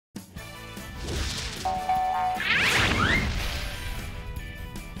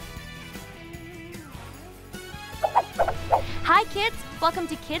kids, welcome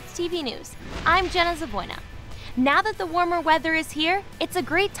to Kids TV News. I'm Jenna Zavoyna. Now that the warmer weather is here, it's a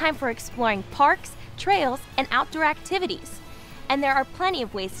great time for exploring parks, trails, and outdoor activities. And there are plenty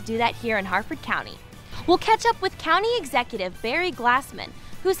of ways to do that here in Harford County. We'll catch up with County Executive Barry Glassman,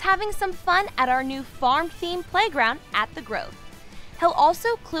 who's having some fun at our new farm-themed playground at the Grove. He'll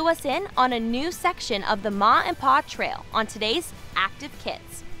also clue us in on a new section of the Ma and Pa Trail on today's Active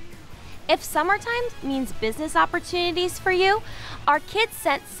Kids. If summertime means business opportunities for you, our Kids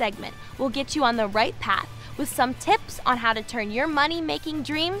Sense segment will get you on the right path with some tips on how to turn your money-making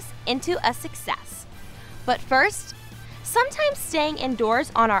dreams into a success. But first, sometimes staying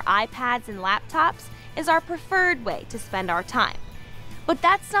indoors on our iPads and laptops is our preferred way to spend our time. But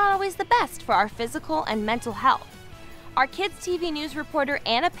that's not always the best for our physical and mental health. Our Kids TV News reporter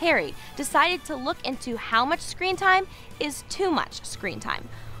Anna Perry decided to look into how much screen time is too much screen time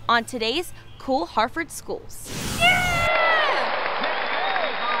on today's Cool Harford Schools.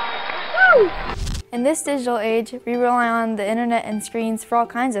 Woo! In this digital age, we rely on the internet and screens for all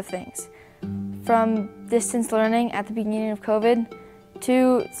kinds of things, from distance learning at the beginning of COVID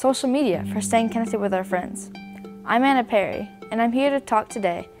to social media for staying connected with our friends. I'm Anna Perry, and I'm here to talk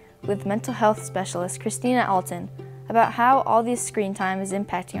today with mental health specialist Christina Alton about how all this screen time is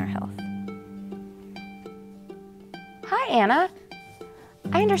impacting our health. Hi, Anna.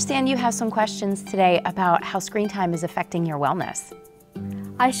 I understand you have some questions today about how screen time is affecting your wellness.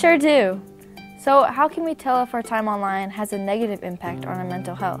 I sure do. So how can we tell if our time online has a negative impact on our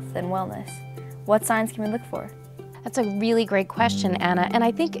mental health and wellness? What signs can we look for? That's a really great question, Anna, and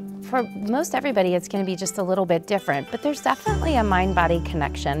I think for most everybody it's going to be just a little bit different, but there's definitely a mind-body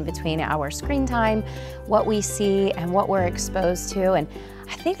connection between our screen time, what we see, and what we're exposed to. And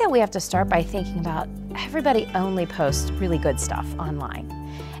I think that we have to start by thinking about everybody only posts really good stuff online.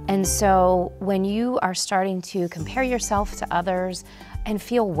 And so when you are starting to compare yourself to others and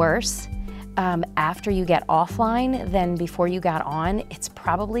feel worse after you get offline than before you got on, it's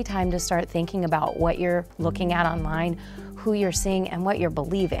probably time to start thinking about what you're looking at online, who you're seeing, and what you're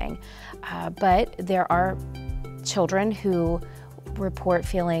believing. But there are children who report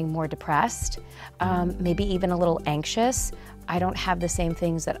feeling more depressed, maybe even a little anxious. I don't have the same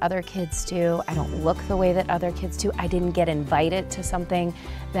things that other kids do. I don't look the way that other kids do. I didn't get invited to something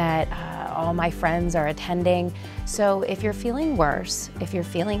that all my friends are attending. So if you're feeling worse, if you're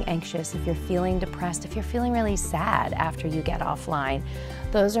feeling anxious, if you're feeling depressed, if you're feeling really sad after you get offline,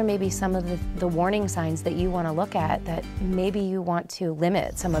 those are maybe some of the warning signs that you want to look at, that maybe you want to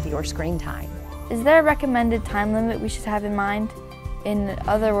limit some of your screen time. Is there a recommended time limit we should have in mind? In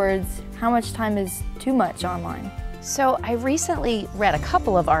other words, how much time is too much online? So I recently read a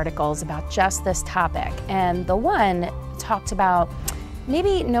couple of articles about just this topic, and the one talked about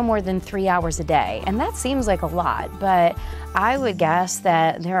maybe no more than 3 hours a day, and that seems like a lot, but I would guess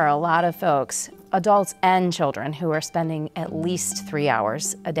that there are a lot of folks, adults and children, who are spending at least 3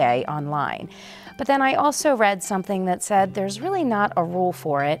 hours a day online. But then I also read something that said there's really not a rule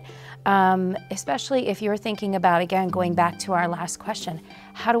for it, especially if you're thinking about, again, going back to our last question,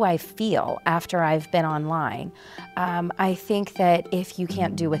 how do I feel after I've been online? I think that if you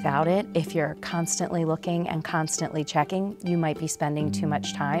can't do without it, if you're constantly looking and constantly checking, you might be spending too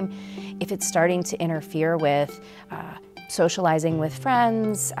much time. If it's starting to interfere with socializing with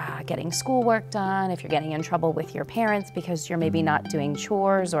friends, getting schoolwork done, if you're getting in trouble with your parents because you're maybe not doing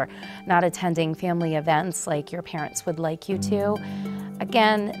chores or not attending family events like your parents would like you to.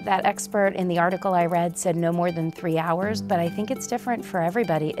 Again, that expert in the article I read said no more than 3 hours, but I think it's different for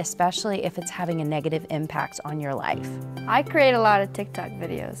everybody, especially if it's having a negative impact on your life. I create a lot of TikTok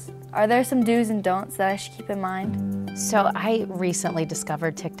videos. Are there some do's and don'ts that I should keep in mind? So I recently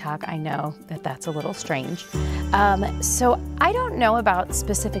discovered TikTok. I know that that's a little strange. So I don't know about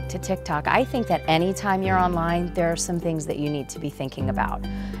specific to TikTok. I think that anytime you're online, there are some things that you need to be thinking about,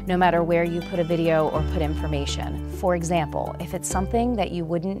 no matter where you put a video or put information. For example, if it's something that you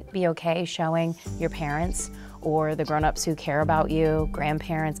wouldn't be okay showing your parents or the grown-ups who care about you,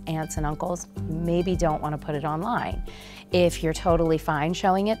 grandparents, aunts and uncles, maybe don't want to put it online. If you're totally fine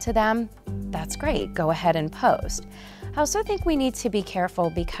showing it to them, that's great, go ahead and post. I also think we need to be careful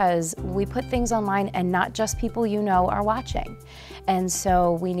because we put things online and not just people you know are watching. And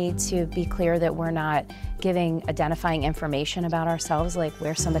so we need to be clear that we're not giving identifying information about ourselves, like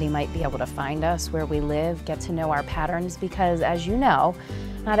where somebody might be able to find us, where we live, get to know our patterns, because as you know,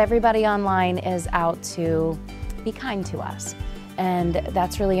 not everybody online is out to be kind to us. And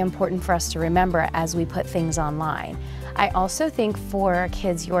that's really important for us to remember as we put things online. I also think for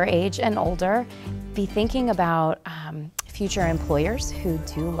kids your age and older, be thinking about future employers who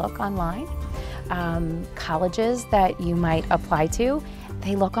do look online. colleges that you might apply to,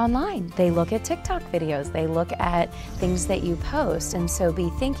 they look online. They look at TikTok videos. They look at things that you post. And so be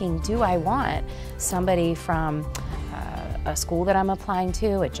thinking, do I want somebody from a school that I'm applying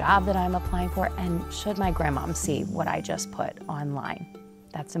to, a job that I'm applying for, and should my grandmom see what I just put online?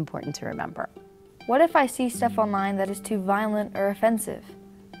 That's important to remember. What if I see stuff online that is too violent or offensive?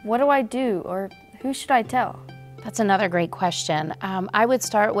 What do I do, or who should I tell? That's another great question. I would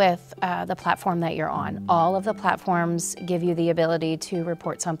start with the platform that you're on. All of the platforms give you the ability to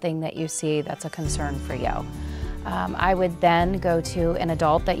report something that you see that's a concern for you. I would then go to an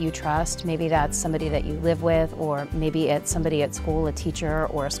adult that you trust. Maybe that's somebody that you live with, or maybe it's somebody at school, a teacher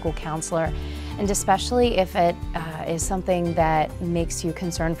or a school counselor. And especially if it is something that makes you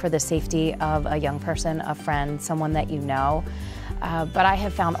concerned for the safety of a young person, a friend, someone that you know. But I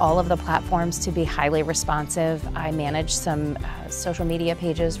have found all of the platforms to be highly responsive. I manage some social media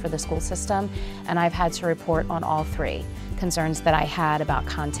pages for the school system, and I've had to report on all three. Concerns that I had about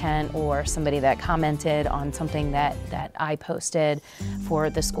content, or somebody that commented on something that I posted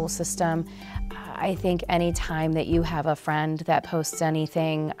for the school system. I think any time that you have a friend that posts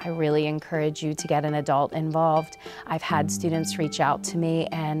anything, I really encourage you to get an adult involved. I've had students reach out to me,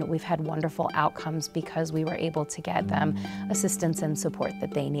 and we've had wonderful outcomes because we were able to get them assistance and support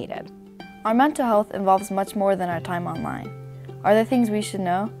that they needed. Our mental health involves much more than our time online. Are there things we should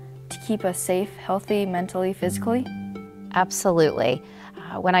know to keep us safe, healthy, mentally, physically? Absolutely.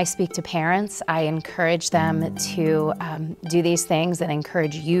 When I speak to parents, I encourage them to do these things and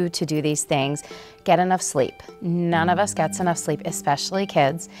encourage you to do these things. Get enough sleep. None of us gets enough sleep, especially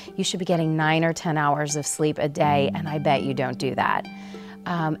kids. You should be getting 9 or 10 hours of sleep a day, and I bet you don't do that.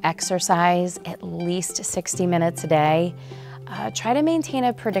 Exercise at least 60 minutes a day. Try to maintain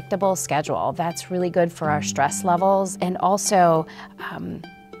a predictable schedule. That's really good for our stress levels, and also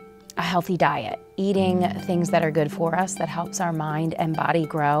a healthy diet. Eating things that are good for us, that helps our mind and body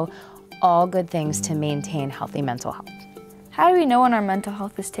grow. All good things to maintain healthy mental health. How do we know when our mental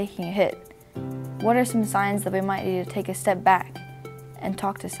health is taking a hit? What are some signs that we might need to take a step back and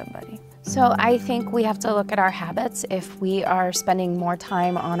talk to somebody? So I think we have to look at our habits. If we are spending more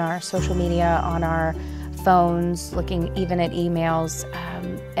time on our social media, on our phones, looking even at emails,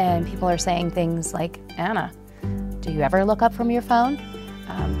 and people are saying things like, Anna, do you ever look up from your phone?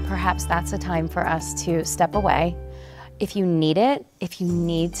 Perhaps that's a time for us to step away. If you need it, if you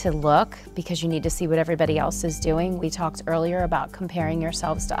need to look because you need to see what everybody else is doing, we talked earlier about comparing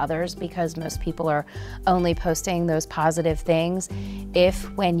yourselves to others because most people are only posting those positive things. If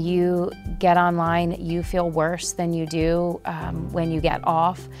when you get online you feel worse than you do when you get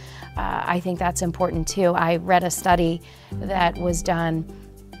off, I think that's important too. I read a study that was done.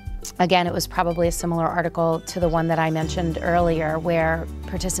 Again, it was probably a similar article to the one that I mentioned earlier, where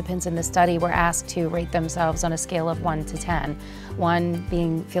participants in the study were asked to rate themselves on a scale of 1 to 10. 1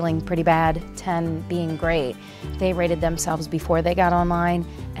 being feeling pretty bad, 10 being great. They rated themselves before they got online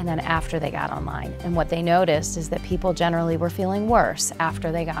and then after they got online. And what they noticed is that people generally were feeling worse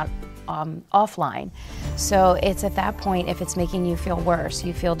after they got offline. So it's at that point, if it's making you feel worse,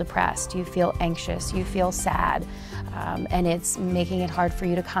 you feel depressed, you feel anxious, you feel sad, and it's making it hard for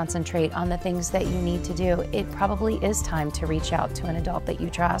you to concentrate on the things that you need to do, it probably is time to reach out to an adult that you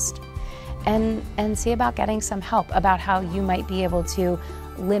trust and see about getting some help about how you might be able to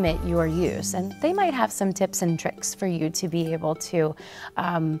limit your use. And they might have some tips and tricks for you to be able to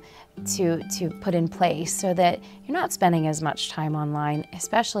put in place so that you're not spending as much time online,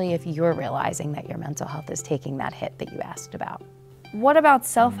 especially if you're realizing that your mental health is taking that hit that you asked about. What about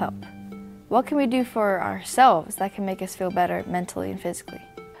self-help? What can we do for ourselves that can make us feel better mentally and physically?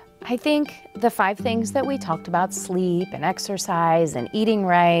 I think the 5 things that we talked about, sleep and exercise and eating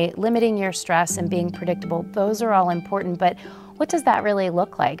right, limiting your stress and being predictable, those are all important, but what does that really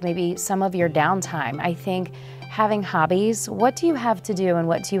look like? Maybe some of your downtime. I think having hobbies, what do you have to do and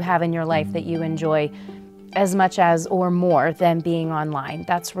what do you have in your life that you enjoy as much as or more than being online?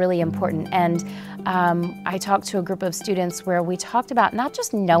 That's really important. And I talked to a group of students where we talked about not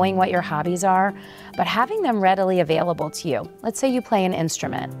just knowing what your hobbies are, but having them readily available to you. Let's say you play an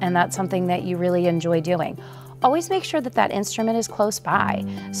instrument and that's something that you really enjoy doing. Always make sure that that instrument is close by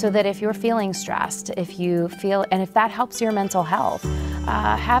so that if you're feeling stressed, if that helps your mental health,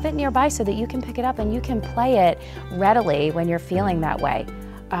 have it nearby so that you can pick it up and you can play it readily when you're feeling that way.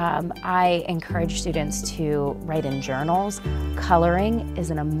 I encourage students to write in journals. Coloring is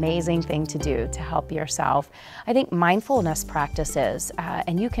an amazing thing to do to help yourself. I think mindfulness practices,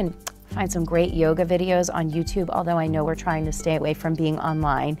 and you can find some great yoga videos on YouTube, although I know we're trying to stay away from being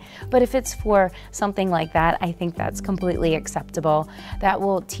online. But if it's for something like that, I think that's completely acceptable. That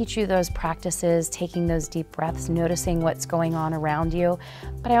will teach you those practices, taking those deep breaths, noticing what's going on around you.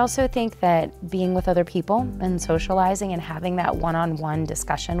 But I also think that being with other people and socializing and having that one-on-one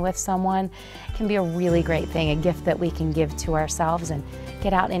discussion with someone can be a really great thing, a gift that we can give to ourselves, and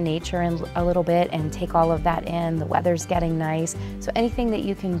get out in nature a little bit and take all of that in. The weather's getting nice. So anything that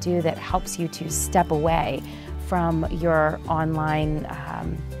you can do that helps you to step away from your online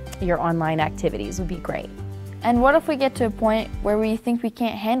activities would be great. And what if we get to a point where we think we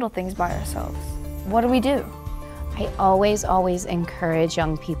can't handle things by ourselves? What do we do? I always encourage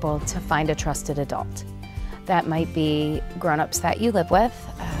young people to find a trusted adult. That might be grown-ups that you live with.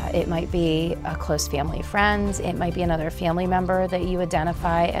 It might be a close family friend. It might be another family member that you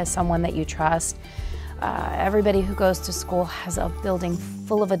identify as someone that you trust. Everybody who goes to school has a building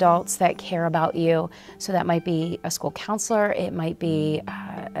full of adults that care about you. So that might be a school counselor. It might be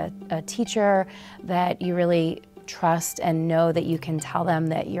a teacher that you really trust and know that you can tell them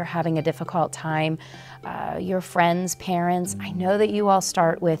that you're having a difficult time. Your friends, parents, I know that you all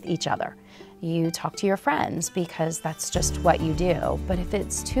start with each other. You talk to your friends because that's just what you do. But if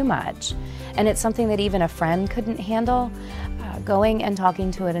it's too much, and it's something that even a friend couldn't handle, going and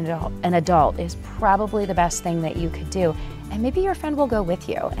talking to an adult is probably the best thing that you could do. And maybe your friend will go with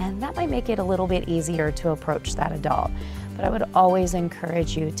you, and that might make it a little bit easier to approach that adult. But I would always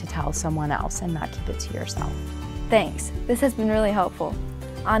encourage you to tell someone else and not keep it to yourself. Thanks. This has been really helpful.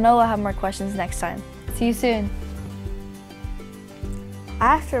 I know I'll have more questions next time. See you soon.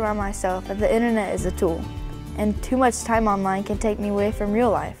 I have to remind myself that the internet is a tool, and too much time online can take me away from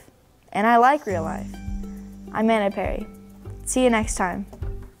real life. And I like real life. I'm Anna Perry. See you next time.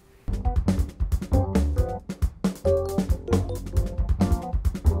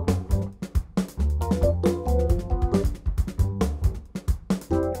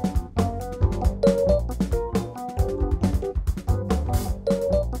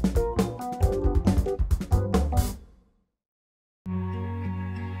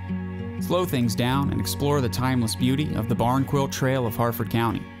 Slow things down and explore the timeless beauty of the Barn Quilt Trail of Harford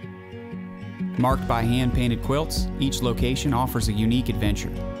County. Marked by hand-painted quilts, each location offers a unique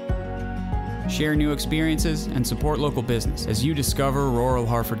adventure. Share new experiences and support local business as you discover rural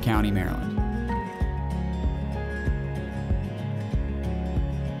Harford County, Maryland.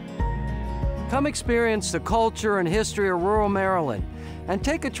 Come experience the culture and history of rural Maryland and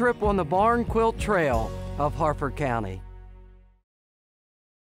take a trip on the Barn Quilt Trail of Harford County.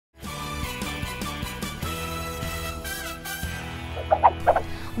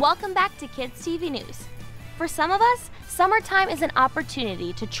 Welcome back to Kids TV News. For some of us, summertime is an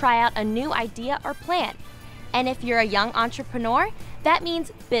opportunity to try out a new idea or plan. And if you're a young entrepreneur, that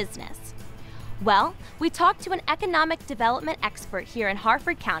means business. Well, we talked to an economic development expert here in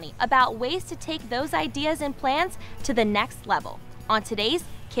Harford County about ways to take those ideas and plans to the next level on today's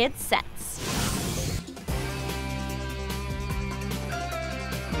Kids Sense.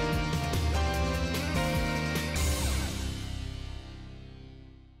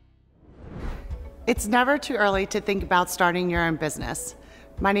 It's never too early to think about starting your own business.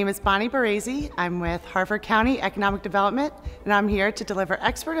 My name is Bonnie Baresi. I'm with Harford County Economic Development, and I'm here to deliver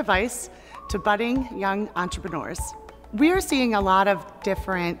expert advice to budding young entrepreneurs. We are seeing a lot of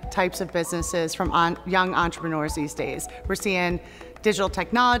different types of businesses from young entrepreneurs these days. We're seeing digital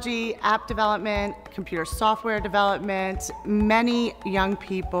technology, app development, computer software development. Many young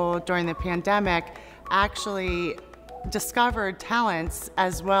people during the pandemic actually discovered talents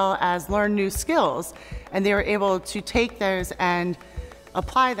as well as learn new skills, and they were able to take those and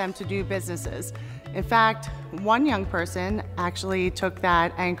apply them to do businesses. In fact, one young person actually took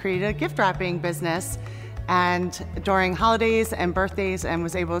that and created a gift wrapping business and during holidays and birthdays, and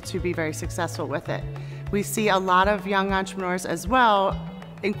was able to be very successful with it. We see a lot of young entrepreneurs as well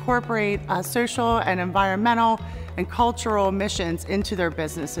incorporate social and environmental and cultural missions into their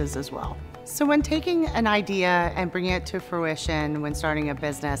businesses as well. So when taking an idea and bringing it to fruition when starting a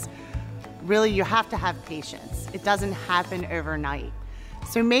business, really you have to have patience. It doesn't happen overnight.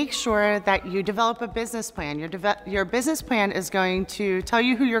 So make sure that you develop a business plan. Your business plan is going to tell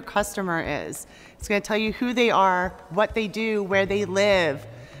you who your customer is. It's going to tell you who they are, what they do, where they live,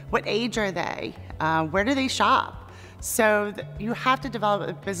 what age are they, where do they shop. So you have to develop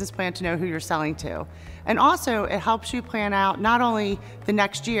a business plan to know who you're selling to. And also it helps you plan out not only the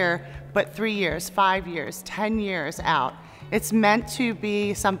next year, but 3 years, 5 years, 10 years out. It's meant to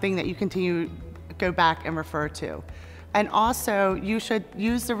be something that you continue to go back and refer to. And also you should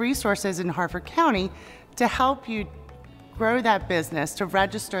use the resources in Harford County to help you grow that business, to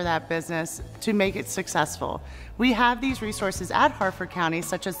register that business, to make it successful. We have these resources at Harford County,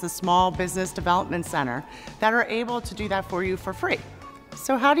 such as the Small Business Development Center, that are able to do that for you for free.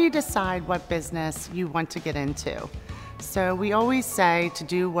 So how do you decide what business you want to get into? So we always say to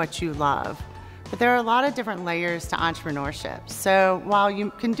do what you love, but there are a lot of different layers to entrepreneurship. So while you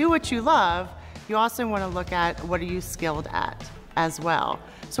can do what you love, you also want to look at what are you skilled at as well.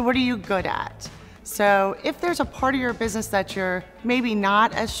 So what are you good at? So if there's a part of your business that you're maybe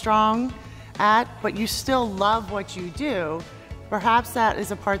not as strong at, but you still love what you do, perhaps that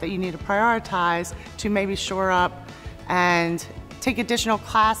is a part that you need to prioritize to maybe shore up and take additional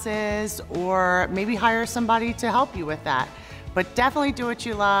classes or maybe hire somebody to help you with that. But definitely do what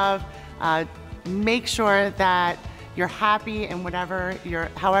you love. Make sure that you're happy in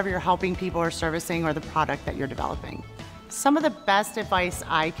however you're helping people or servicing or the product that you're developing. Some of the best advice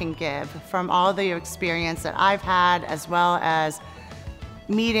I can give from all the experience that I've had, as well as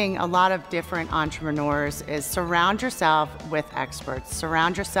meeting a lot of different entrepreneurs, is surround yourself with experts.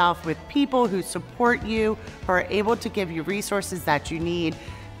 Surround yourself with people who support you, who are able to give you resources that you need,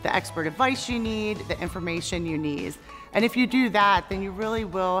 the expert advice you need, the information you need. And if you do that, then you really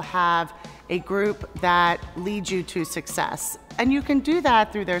will have a group that leads you to success. And you can do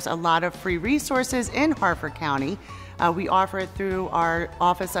that there's a lot of free resources in Harford County. We offer it through our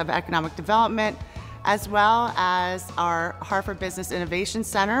Office of Economic Development, as well as our Harford Business Innovation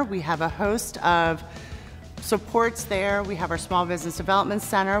Center. We have a host of supports there. We have our Small Business Development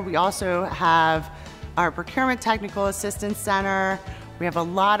Center. We also have our Procurement Technical Assistance Center. We have a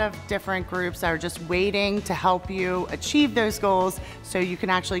lot of different groups that are just waiting to help you achieve those goals, so you can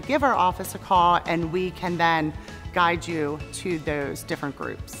actually give our office a call and we can then guide you to those different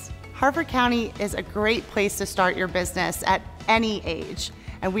groups. Harford County is a great place to start your business at any age,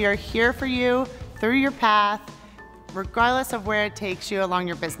 and we are here for you through your path, regardless of where it takes you along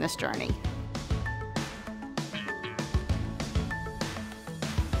your business journey.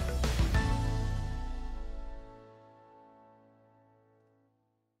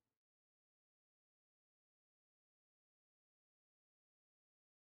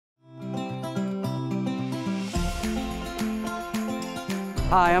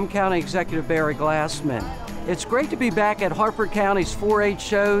 Hi, I'm County Executive Barry Glassman. It's great to be back at Harford County's 4-H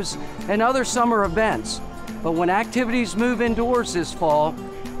shows and other summer events. But when activities move indoors this fall,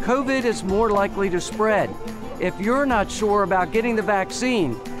 COVID is more likely to spread. If you're not sure about getting the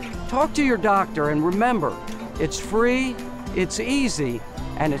vaccine, talk to your doctor, and remember, it's free, it's easy,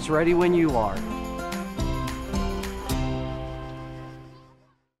 and it's ready when you are.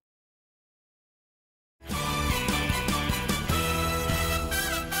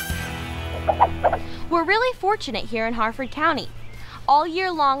 We're really fortunate here in Harford County. All year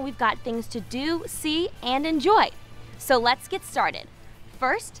long, we've got things to do, see, and enjoy. So let's get started.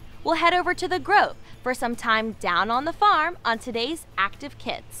 First, we'll head over to the Grove for some time down on the farm on today's Active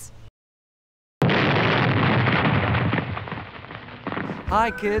Kids.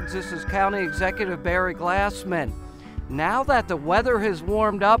 Hi kids, this is County Executive Barry Glassman. Now that the weather has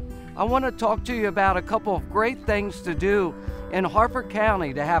warmed up, I want to talk to you about a couple of great things to do in Harford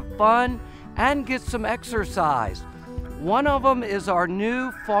County to have fun and get some exercise. One of them is our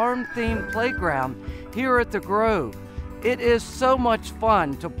new farm-themed playground here at the Grove. It is so much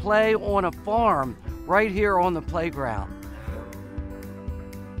fun to play on a farm right here on the playground.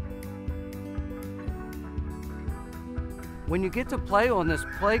 When you get to play on this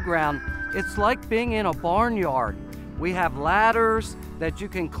playground, it's like being in a barnyard. We have ladders that you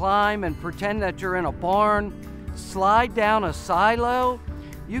can climb and pretend that you're in a barn, slide down a silo.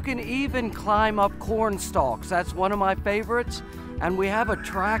 You can even climb up corn stalks. That's one of my favorites. And we have a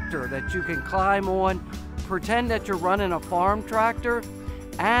tractor that you can climb on, pretend that you're running a farm tractor.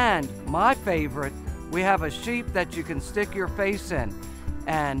 And my favorite, we have a sheep that you can stick your face in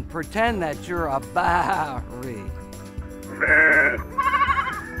and pretend that you're a Barry.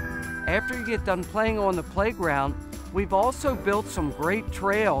 After you get done playing on the playground, we've also built some great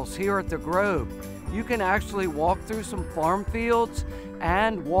trails here at the Grove. You can actually walk through some farm fields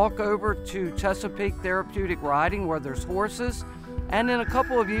and walk over to Chesapeake Therapeutic Riding where there's horses. And in a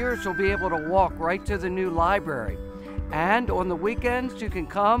couple of years, you'll be able to walk right to the new library. And on the weekends, you can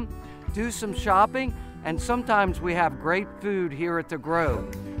come, do some shopping, and sometimes we have great food here at the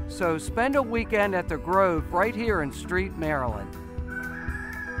Grove. So spend a weekend at the Grove right here in Street, Maryland.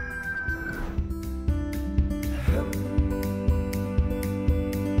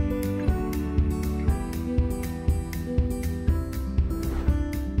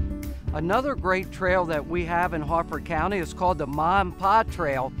 Another great trail that we have in Harford County is called the Ma and Pa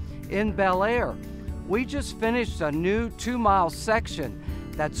Trail in Bel Air. We just finished a new 2-mile section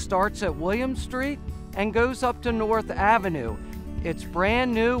that starts at William Street and goes up to North Avenue. It's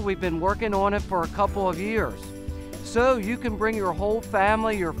brand new. We've been working on it for a couple of years. So you can bring your whole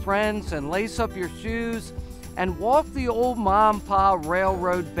family, your friends, and lace up your shoes and walk the old Ma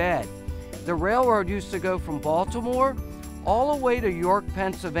railroad bed. The railroad used to go from Baltimore all the way to York,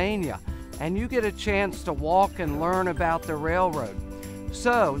 Pennsylvania, and you get a chance to walk and learn about the railroad.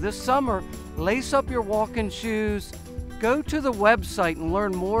 So this summer, lace up your walking shoes, go to the website and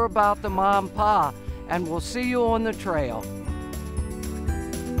learn more about the Ma and Pa, and we'll see you on the trail.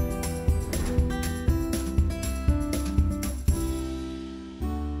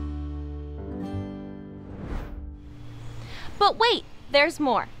 But wait, there's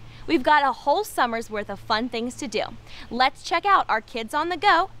more. We've got a whole summer's worth of fun things to do. Let's check out our Kids on the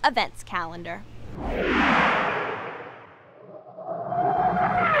Go events calendar.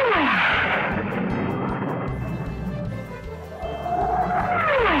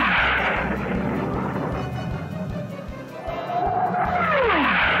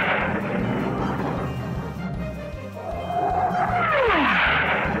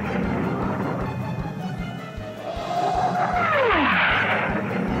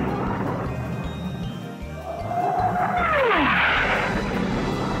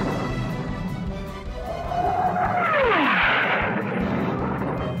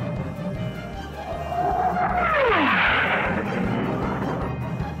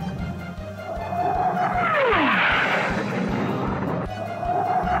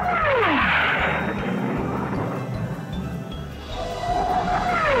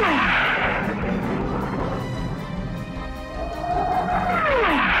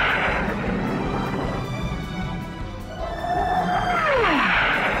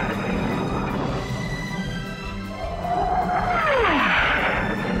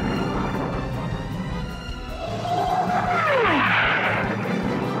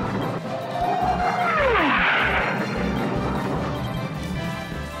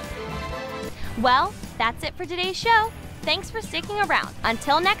 Well, that's it for today's show. Thanks for sticking around.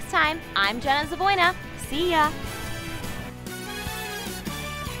 Until next time, I'm Jenna Zavoyna. See ya.